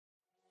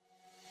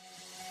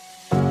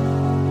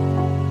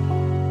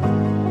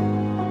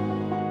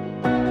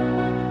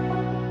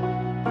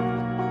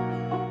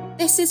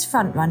This is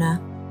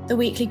Frontrunner, the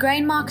weekly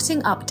grain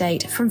marketing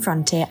update from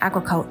Frontier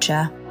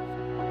Agriculture.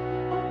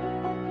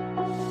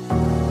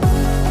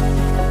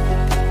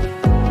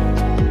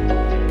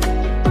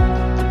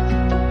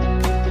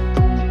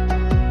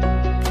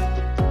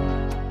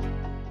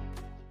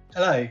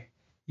 Hello,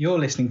 you're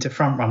listening to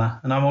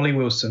Frontrunner and I'm Ollie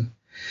Wilson.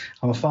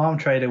 I'm a farm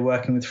trader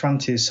working with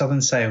Frontier's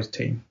Southern Sales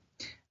team.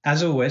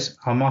 As always,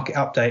 our market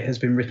update has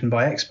been written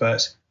by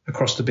experts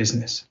across the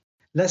business.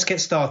 Let's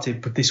get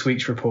started with this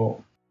week's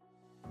report.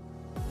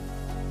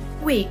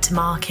 Wheat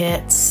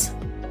markets.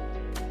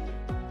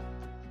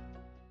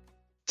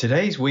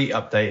 Today's wheat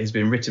update has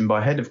been written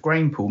by Head of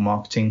Grain Pool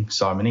Marketing,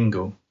 Simon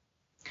Ingle.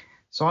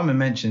 Simon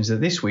mentions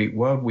that this week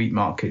world wheat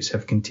markets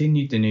have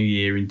continued the new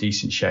year in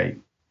decent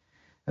shape,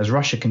 as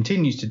Russia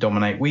continues to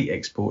dominate wheat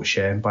export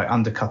share by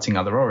undercutting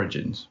other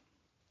origins.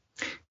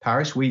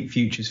 Paris wheat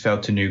futures fell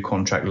to new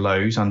contract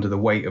lows under the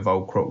weight of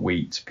old crop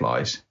wheat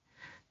supplies,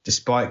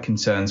 despite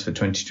concerns for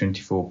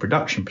 2024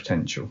 production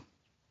potential.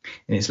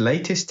 In its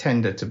latest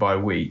tender to buy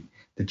wheat,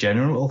 the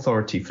General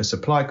Authority for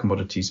Supply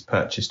Commodities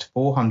purchased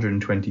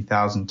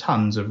 420,000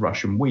 tonnes of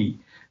Russian wheat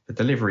for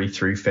delivery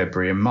through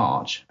February and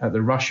March at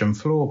the Russian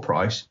floor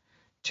price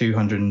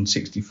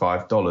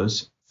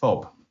 $265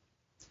 FOB.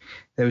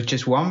 There was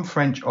just one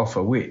French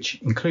offer which,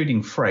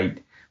 including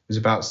freight, was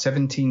about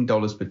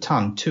 $17 per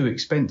tonne too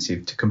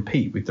expensive to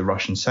compete with the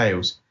Russian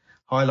sales,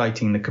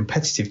 highlighting the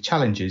competitive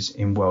challenges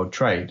in world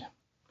trade.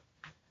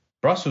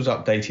 Brussels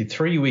updated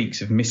 3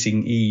 weeks of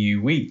missing EU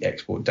wheat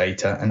export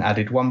data and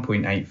added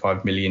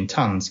 1.85 million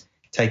tonnes,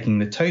 taking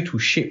the total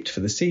shipped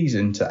for the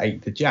season to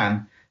 8th of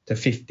Jan to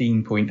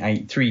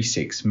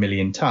 15.836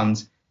 million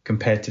tonnes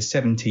compared to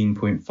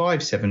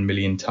 17.57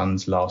 million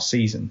tonnes last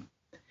season.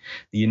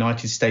 The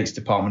United States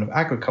Department of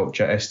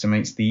Agriculture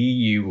estimates the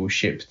EU will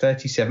ship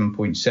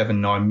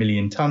 37.79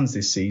 million tonnes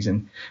this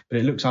season, but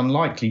it looks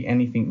unlikely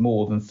anything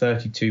more than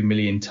 32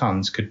 million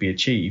tonnes could be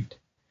achieved.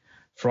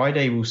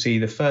 Friday will see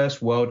the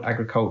first World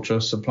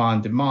Agricultural Supply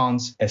and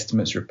Demands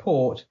estimates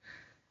report,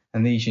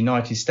 and these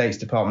United States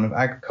Department of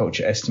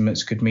Agriculture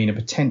estimates could mean a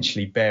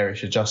potentially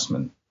bearish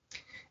adjustment.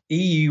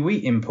 EU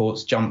wheat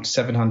imports jumped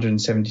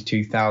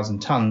 772,000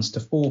 tonnes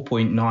to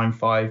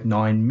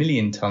 4.959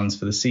 million tonnes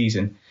for the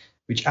season,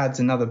 which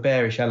adds another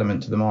bearish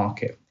element to the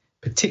market,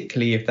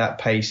 particularly if that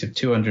pace of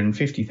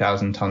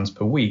 250,000 tonnes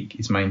per week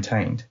is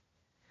maintained.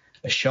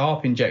 A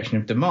sharp injection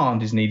of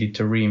demand is needed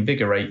to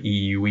reinvigorate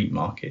EU wheat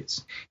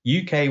markets.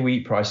 UK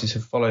wheat prices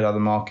have followed other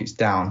markets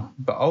down,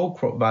 but old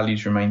crop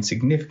values remain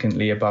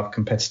significantly above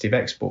competitive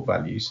export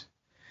values.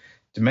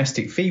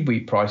 Domestic feed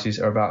wheat prices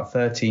are about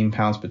 £13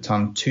 per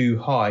tonne too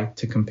high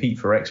to compete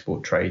for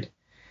export trade.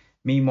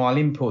 Meanwhile,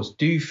 imports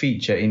do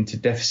feature into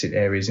deficit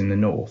areas in the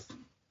north.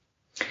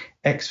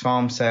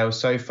 Ex-farm sales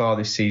so far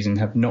this season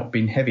have not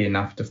been heavy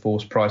enough to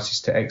force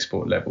prices to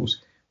export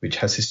levels, which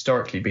has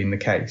historically been the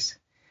case.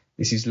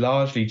 This is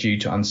largely due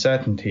to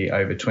uncertainty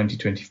over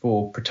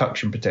 2024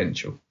 production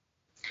potential.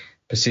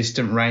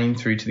 Persistent rain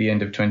through to the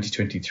end of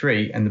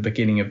 2023 and the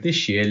beginning of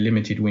this year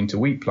limited winter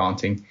wheat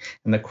planting,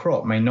 and the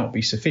crop may not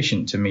be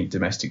sufficient to meet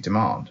domestic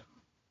demand.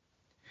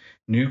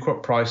 New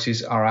crop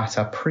prices are at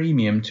a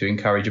premium to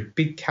encourage a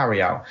big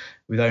carryout.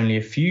 With only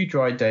a few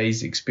dry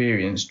days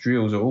experience,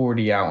 drills are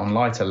already out on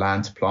lighter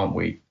land to plant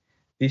wheat.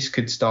 This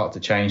could start to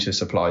change the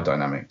supply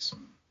dynamics.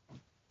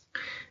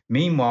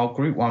 Meanwhile,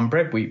 Group 1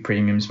 bread wheat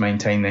premiums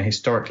maintain their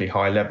historically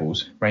high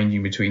levels,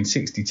 ranging between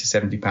 £60 to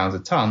 £70 a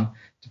tonne,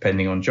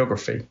 depending on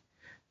geography.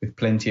 With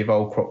plenty of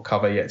old crop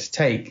cover yet to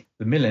take,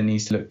 the miller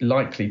needs to look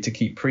likely to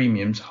keep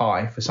premiums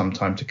high for some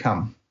time to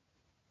come.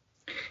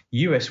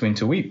 US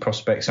winter wheat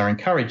prospects are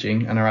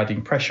encouraging and are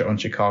adding pressure on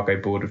Chicago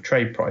Board of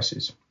Trade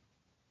prices.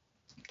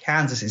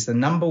 Kansas is the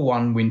number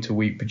one winter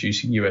wheat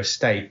producing US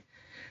state,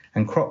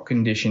 and crop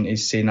condition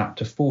is seen up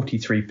to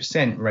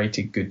 43%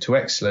 rated good to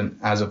excellent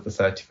as of the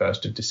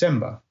 31st of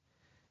December.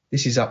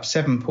 This is up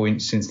 7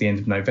 points since the end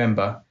of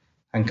November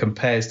and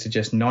compares to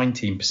just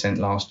 19%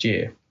 last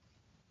year.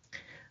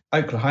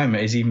 Oklahoma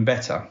is even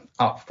better,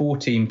 up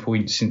 14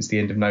 points since the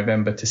end of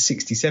November to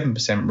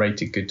 67%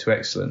 rated good to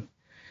excellent,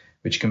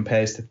 which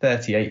compares to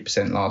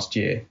 38% last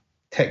year.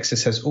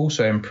 Texas has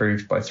also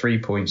improved by 3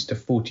 points to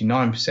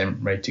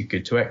 49% rated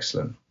good to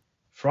excellent.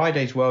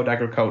 Friday's World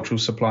Agricultural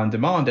Supply and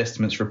Demand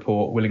Estimates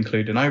report will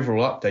include an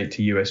overall update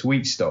to US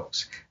wheat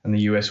stocks and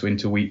the US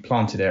winter wheat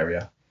planted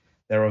area.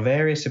 There are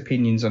various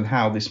opinions on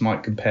how this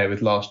might compare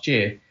with last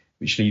year,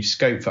 which leaves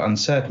scope for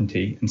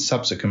uncertainty and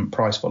subsequent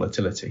price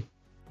volatility.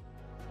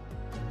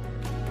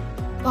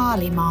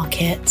 Barley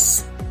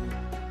markets.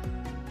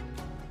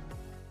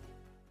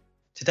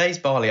 Today's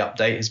barley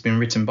update has been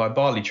written by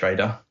barley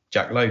trader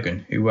Jack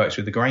Logan, who works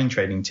with the grain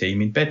trading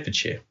team in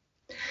Bedfordshire.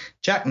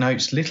 Jack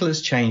notes little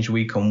has changed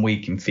week on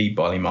week in feed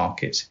barley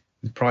markets,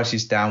 with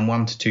prices down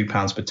 £1 to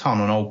 £2 per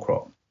tonne on old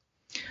crop.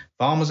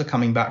 Farmers are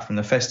coming back from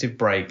the festive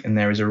break and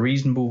there is a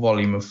reasonable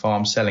volume of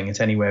farm selling at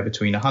anywhere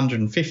between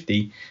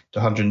 £150 to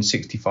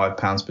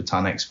 £165 per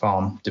tonne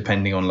ex-farm,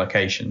 depending on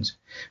locations,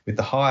 with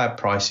the higher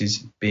prices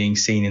being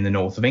seen in the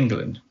north of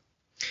England.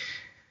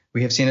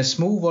 We have seen a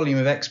small volume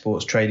of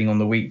exports trading on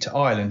the week to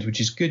Ireland,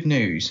 which is good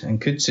news and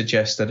could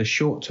suggest that a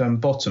short-term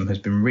bottom has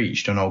been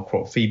reached on old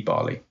crop feed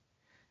barley.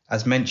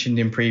 As mentioned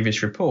in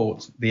previous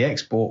reports, the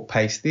export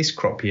pace this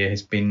crop year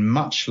has been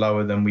much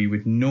slower than we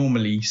would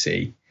normally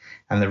see,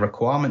 and the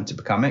requirement to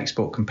become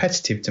export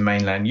competitive to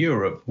mainland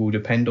Europe will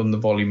depend on the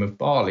volume of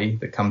barley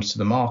that comes to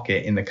the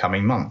market in the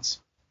coming months.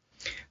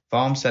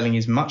 Farm selling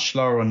is much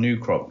slower on new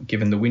crop,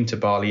 given the winter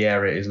barley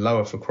area is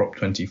lower for crop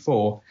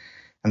 24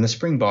 and the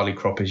spring barley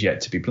crop is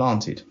yet to be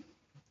planted.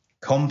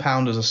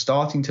 Compounders are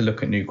starting to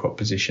look at new crop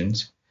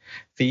positions.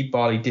 Feed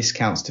barley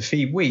discounts to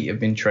feed wheat have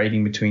been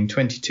trading between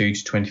 £22 to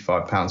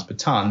 £25 per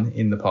tonne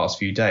in the past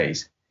few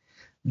days.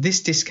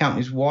 This discount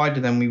is wider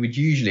than we would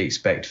usually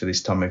expect for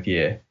this time of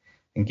year,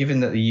 and given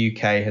that the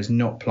UK has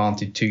not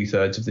planted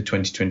 2/3 of the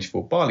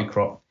 2024 barley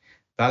crop,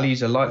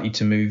 values are likely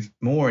to move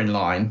more in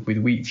line with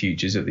wheat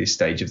futures at this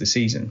stage of the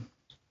season.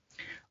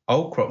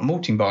 Old crop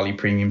malting barley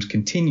premiums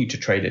continue to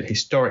trade at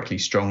historically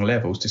strong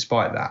levels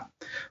despite that.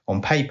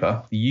 On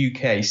paper, the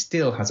UK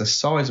still has a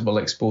sizable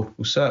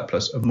exportable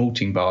surplus of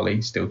malting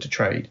barley still to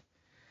trade.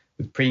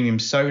 With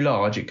premiums so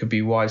large, it could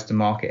be wise to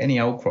market any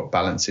old crop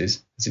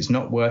balances, as it's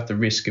not worth the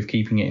risk of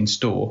keeping it in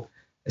store,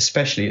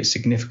 especially at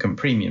significant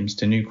premiums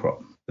to new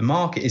crop. The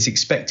market is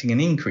expecting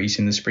an increase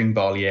in the spring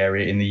barley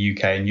area in the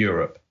UK and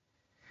Europe.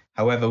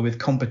 However, with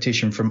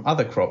competition from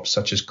other crops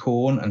such as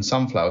corn and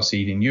sunflower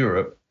seed in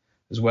Europe,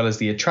 as well as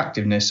the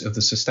attractiveness of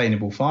the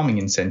sustainable farming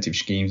incentive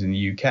schemes in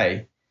the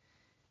UK,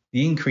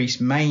 the increase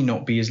may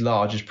not be as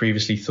large as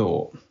previously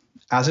thought.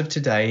 As of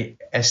today,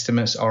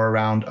 estimates are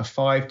around a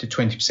 5 to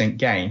 20%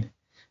 gain,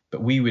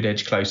 but we would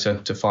edge closer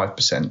to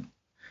 5%.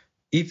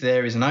 If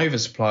there is an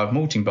oversupply of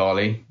malting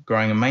barley,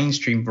 growing a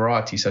mainstream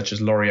variety such as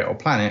Laureate or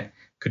Planet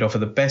could offer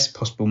the best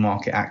possible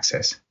market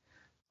access.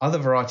 Other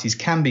varieties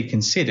can be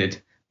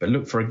considered, but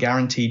look for a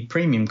guaranteed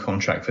premium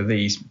contract for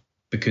these,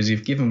 because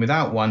if given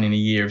without one in a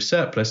year of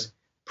surplus,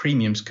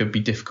 premiums could be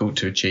difficult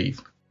to achieve.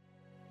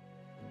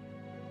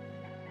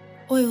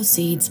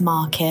 Oilseeds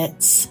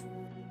markets.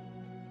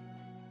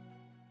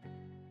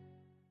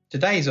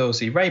 Today's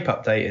oilseed rape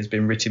update has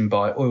been written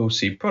by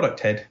oilseed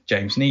product head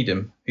James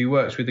Needham, who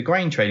works with the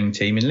grain trading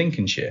team in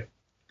Lincolnshire.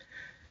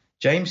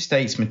 James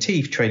states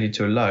Matif traded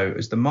to a low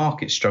as the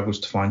market struggles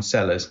to find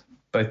sellers.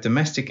 Both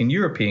domestic and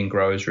European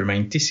growers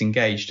remain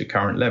disengaged at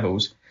current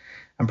levels,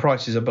 and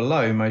prices are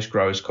below most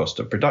growers' cost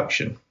of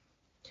production.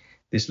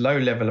 This low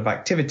level of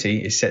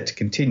activity is set to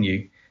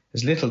continue,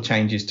 as little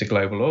changes to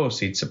global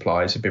oilseed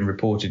supplies have been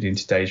reported in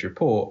today's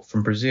report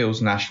from Brazil's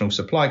national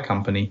supply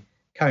company,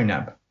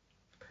 CONAB.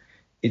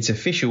 Its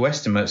official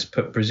estimates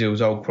put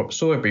Brazil's old crop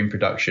soybean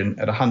production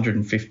at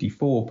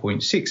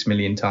 154.6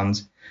 million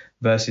tonnes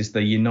versus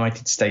the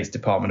United States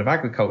Department of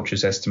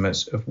Agriculture's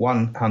estimates of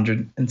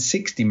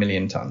 160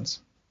 million tonnes.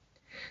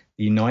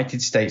 The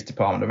United States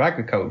Department of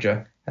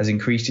Agriculture has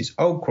increased its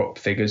old crop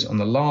figures on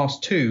the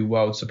last two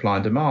world supply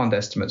and demand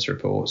estimates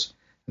reports,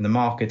 and the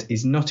market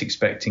is not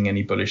expecting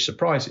any bullish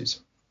surprises.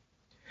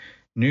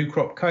 New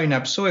crop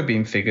CONAB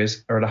soybean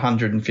figures are at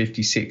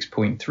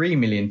 156.3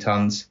 million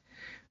tonnes,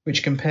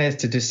 which compares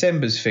to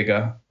December's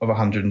figure of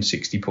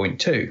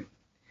 160.2.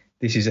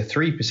 This is a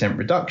 3%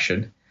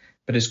 reduction,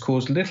 but has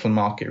caused little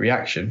market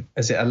reaction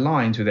as it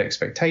aligns with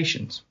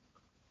expectations.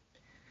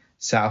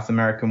 South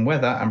American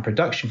weather and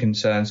production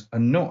concerns are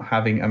not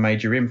having a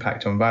major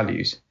impact on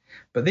values,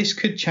 but this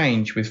could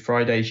change with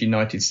Friday's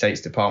United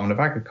States Department of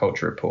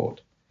Agriculture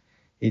report.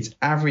 Its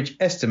average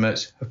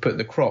estimates have put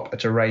the crop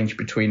at a range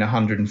between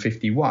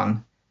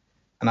 151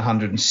 and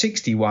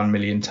 161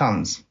 million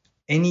tonnes.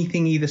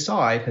 Anything either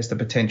side has the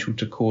potential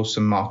to cause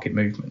some market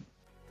movement.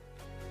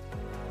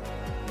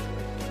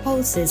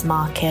 Pulses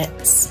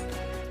markets.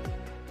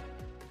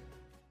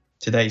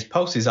 Today's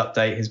Pulses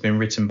update has been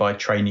written by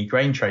trainee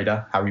grain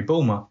trader Harry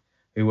Bulmer,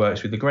 who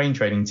works with the grain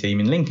trading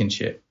team in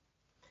Lincolnshire.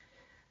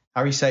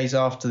 Harry says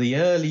after the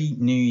early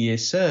New Year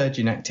surge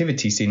in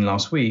activity seen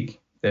last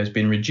week, there has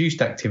been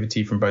reduced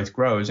activity from both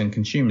growers and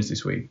consumers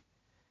this week.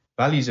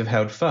 Values have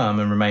held firm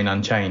and remain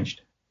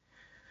unchanged.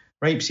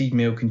 Rapeseed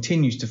meal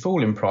continues to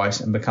fall in price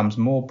and becomes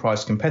more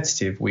price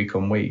competitive week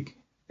on week.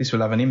 This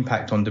will have an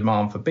impact on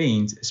demand for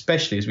beans,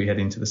 especially as we head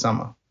into the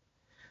summer.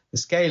 The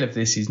scale of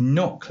this is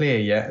not clear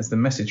yet, as the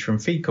message from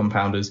feed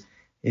compounders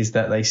is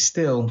that they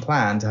still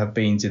plan to have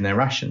beans in their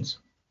rations.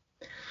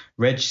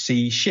 Red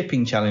Sea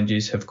shipping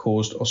challenges have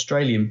caused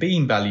Australian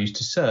bean values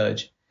to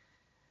surge,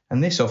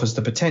 and this offers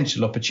the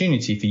potential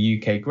opportunity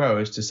for UK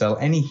growers to sell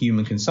any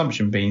human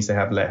consumption beans they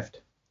have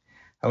left.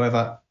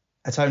 However,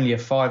 at only a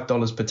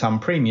 $5 per tonne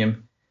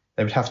premium,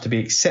 they would have to be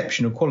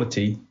exceptional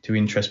quality to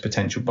interest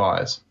potential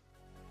buyers.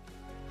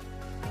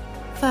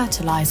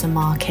 Fertiliser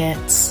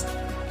markets.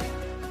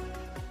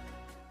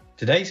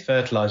 Today's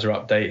fertiliser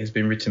update has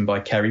been written by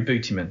Kerry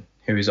Bootyman,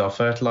 who is our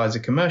fertiliser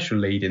commercial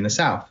lead in the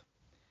south.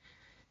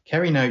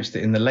 Kerry notes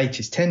that in the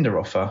latest tender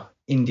offer,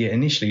 India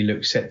initially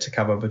looked set to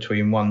cover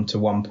between 1 to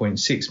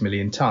 1.6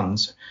 million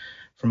tonnes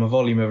from a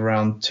volume of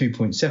around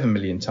 2.7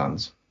 million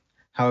tonnes.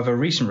 However,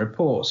 recent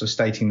reports are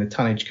stating the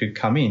tonnage could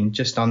come in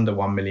just under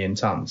 1 million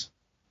tonnes.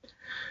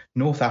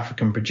 North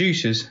African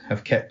producers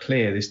have kept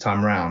clear this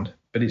time round,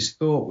 but it's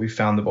thought we've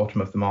found the bottom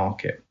of the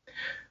market.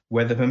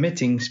 Weather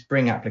permitting,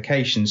 spring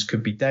applications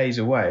could be days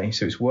away,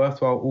 so it's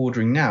worthwhile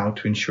ordering now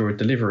to ensure a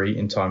delivery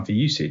in time for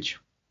usage.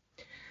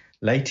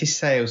 Latest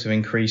sales have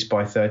increased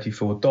by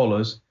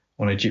 $34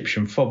 on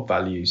Egyptian FOB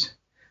values.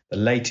 The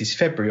latest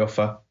February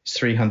offer is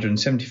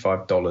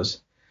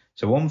 $375,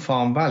 so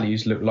on-farm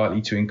values look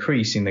likely to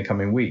increase in the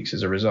coming weeks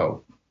as a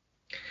result.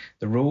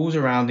 The rules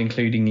around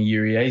including a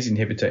urease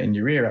inhibitor in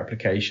urea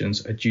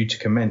applications are due to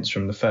commence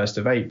from the 1st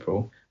of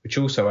April, which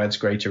also adds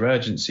greater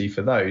urgency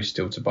for those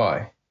still to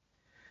buy.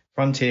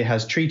 Frontier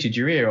has treated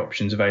urea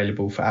options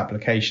available for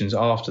applications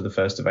after the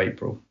 1st of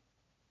April.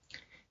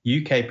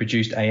 UK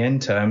produced AN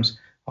terms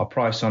are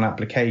priced on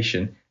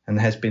application and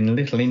there has been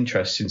little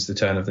interest since the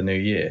turn of the new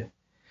year.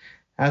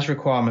 As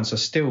requirements are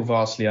still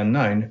vastly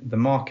unknown, the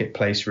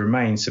marketplace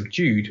remains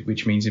subdued,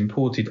 which means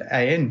imported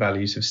AN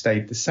values have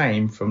stayed the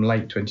same from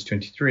late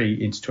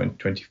 2023 into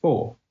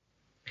 2024.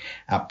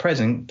 At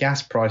present,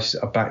 gas prices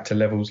are back to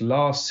levels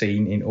last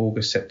seen in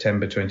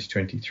August-September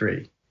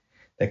 2023.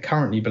 They're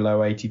currently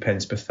below 80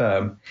 pence per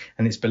therm,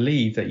 and it's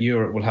believed that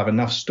Europe will have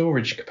enough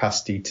storage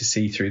capacity to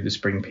see through the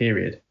spring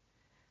period.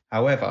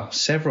 However,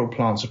 several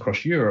plants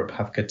across Europe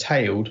have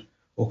curtailed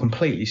or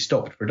completely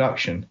stopped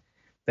production.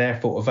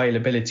 Therefore,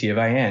 availability of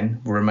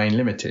AN will remain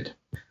limited.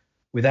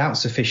 Without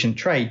sufficient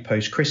trade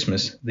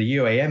post-Christmas, the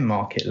UAN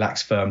market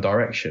lacks firm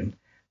direction.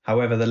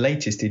 However, the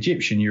latest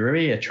Egyptian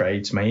urea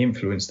trades may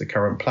influence the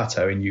current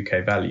plateau in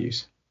UK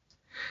values.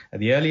 At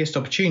the earliest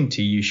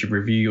opportunity, you should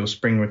review your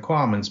spring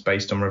requirements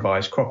based on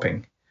revised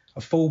cropping.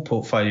 A full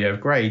portfolio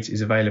of grades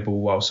is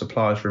available while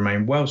suppliers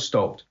remain well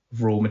stocked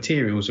of raw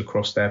materials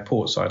across their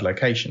portside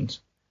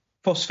locations.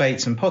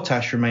 Phosphates and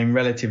potash remain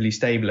relatively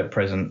stable at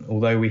present,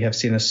 although we have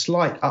seen a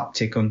slight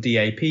uptick on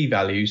DAP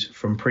values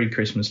from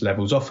pre-Christmas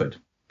levels offered.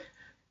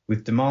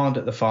 With demand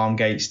at the farm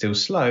gate still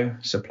slow,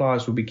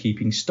 suppliers will be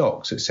keeping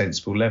stocks at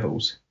sensible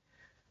levels.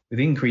 With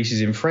increases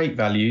in freight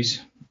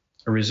values,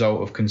 a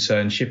result of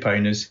concerned ship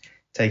owners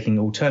taking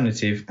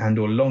alternative and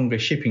or longer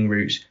shipping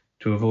routes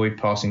to avoid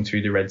passing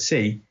through the Red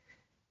Sea,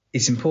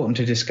 it's important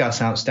to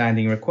discuss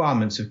outstanding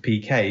requirements of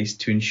PKs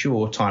to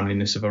ensure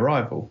timeliness of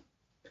arrival.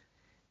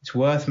 It's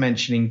worth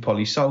mentioning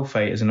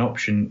polysulfate as an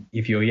option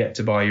if you're yet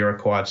to buy your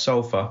required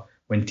sulfur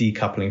when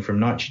decoupling from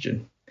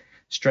nitrogen.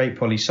 Straight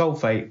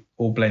polysulfate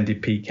or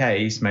blended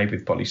PKs made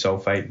with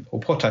polysulfate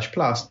or Potash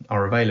Plus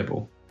are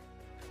available.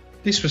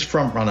 This was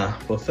Frontrunner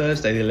for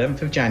Thursday the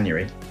 11th of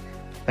January.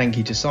 Thank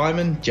you to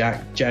Simon,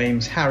 Jack,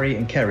 James, Harry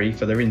and Kerry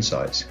for their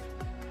insights.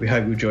 We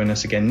hope you'll join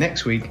us again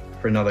next week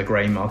for another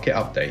grain market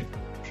update.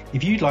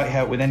 If you'd like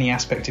help with any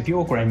aspect of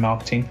your grain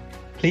marketing,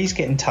 please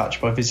get in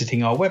touch by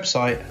visiting our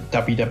website at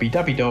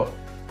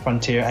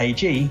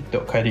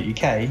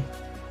www.frontierag.co.uk,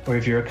 or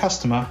if you're a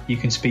customer, you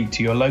can speak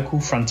to your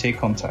local Frontier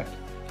contact.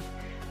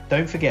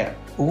 Don't forget,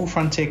 all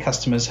Frontier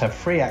customers have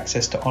free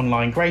access to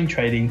online grain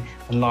trading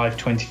and live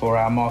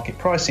 24-hour market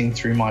pricing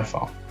through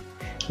MyFarm.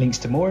 Links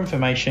to more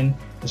information,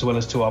 as well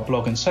as to our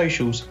blog and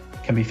socials,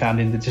 can be found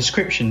in the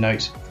description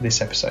notes for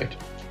this episode.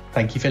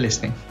 Thank you for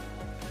listening.